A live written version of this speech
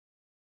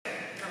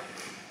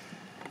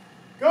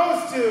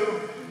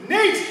to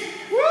Nate.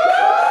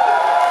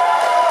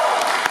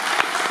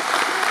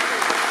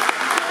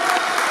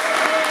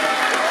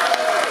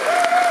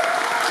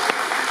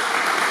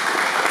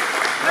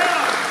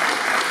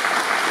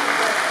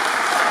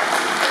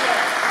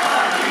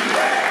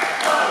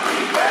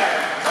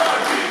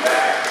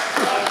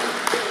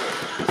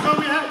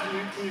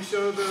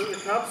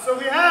 So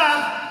we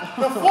have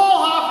the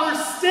Fallhopper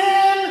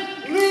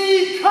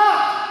Stanley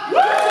Cup.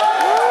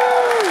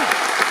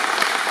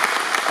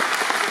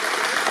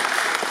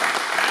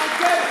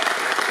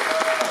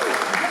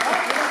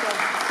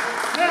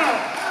 Now,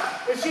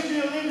 it should be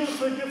illegal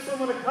to give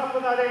someone a cup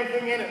without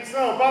anything in it.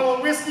 So, a bottle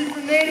of whiskey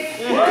for Nate.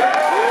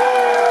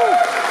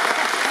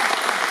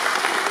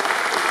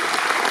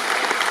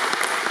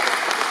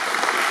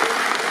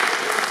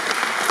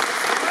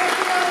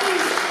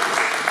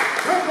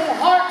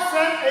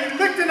 A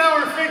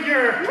Lichtenauer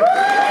figure.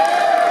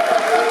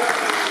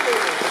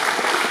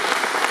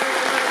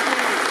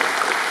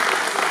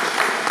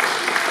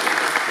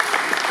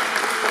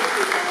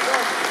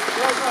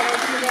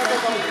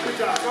 Good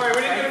job. Sorry,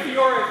 we didn't get a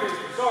Fiore figure.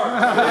 Sorry.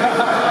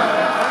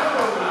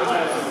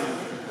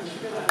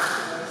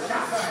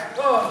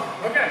 Oh,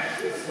 okay.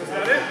 Was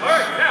that it? All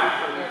right, now,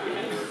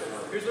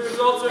 here's the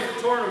results of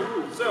the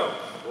tournament. So,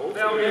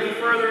 without any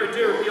further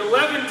ado, the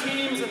 11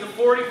 teams and the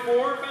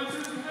 44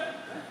 fencers.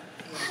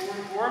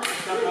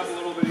 Step up a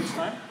little bit each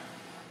time.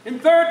 In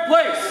third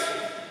place,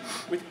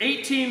 with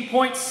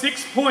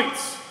 18.6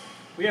 points,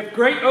 we have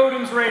Great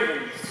Odin's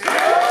Ravens.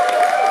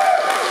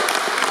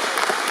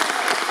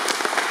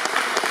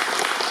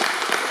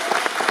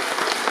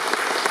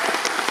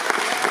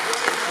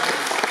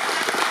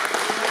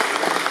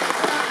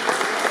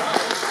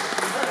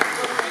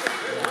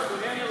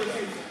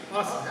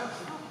 Awesome.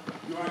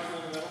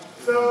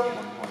 So,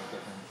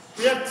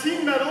 we have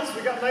team medals.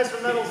 We got nicer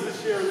medals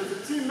this year. There's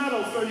a team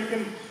medal, so you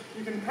can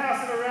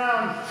pass it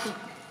around.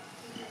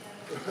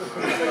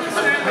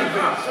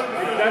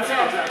 That's it.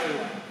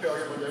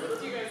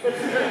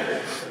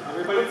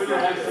 Everybody put your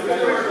hands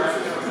together.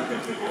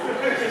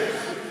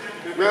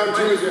 Round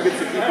two is we get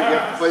to keep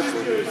it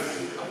places.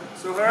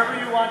 So however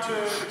you want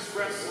to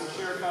express and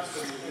share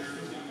custom with your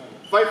team medal.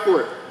 Fight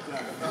for it.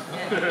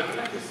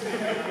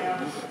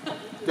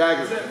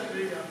 Dagger. There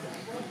you go.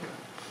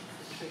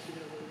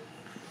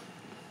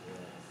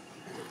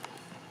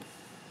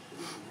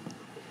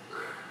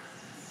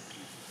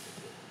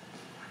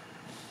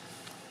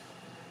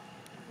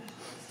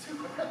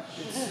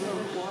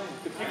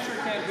 The picture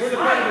can't hear the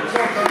Let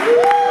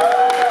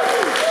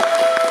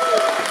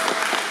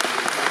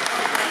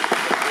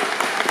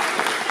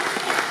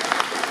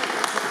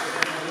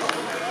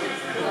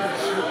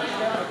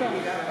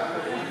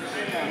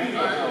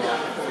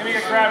me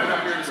get grab it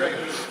up here in a second.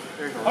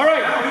 All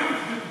right.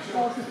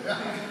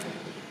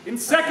 In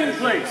second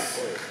place,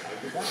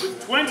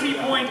 with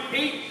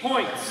 20.8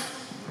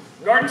 points,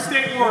 Garden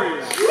State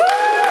Warriors.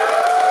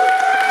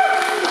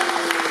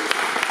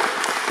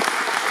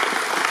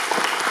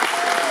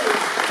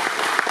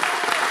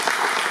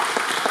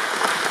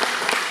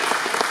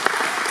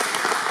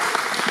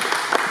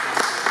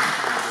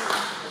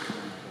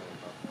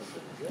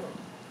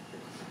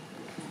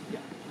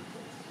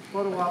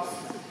 Photo ops.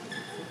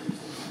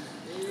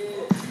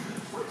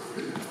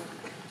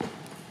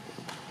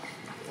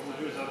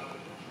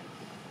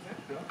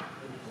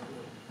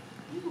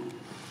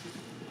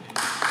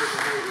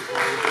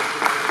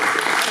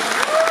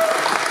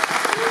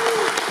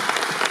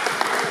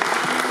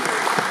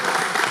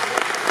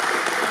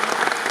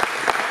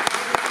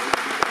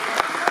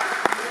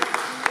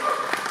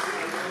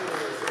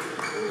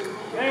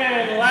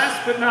 And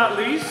last but not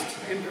least,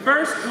 in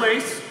first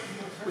place,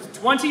 with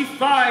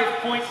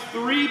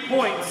 25.3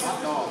 points,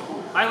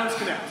 Highlands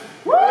Connect.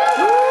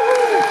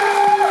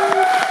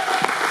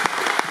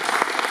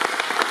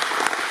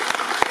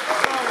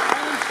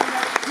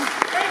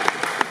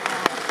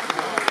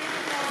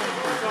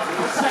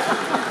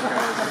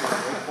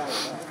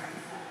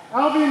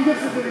 Albion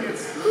gets it,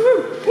 idiots.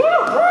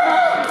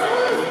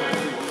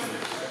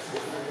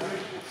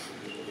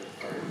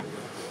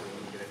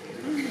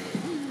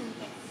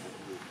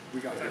 We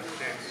got that.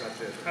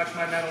 Touch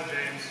my medal,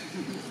 James.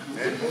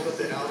 And hold up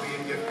the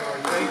Albion gift card.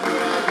 Thank you,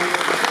 Albion.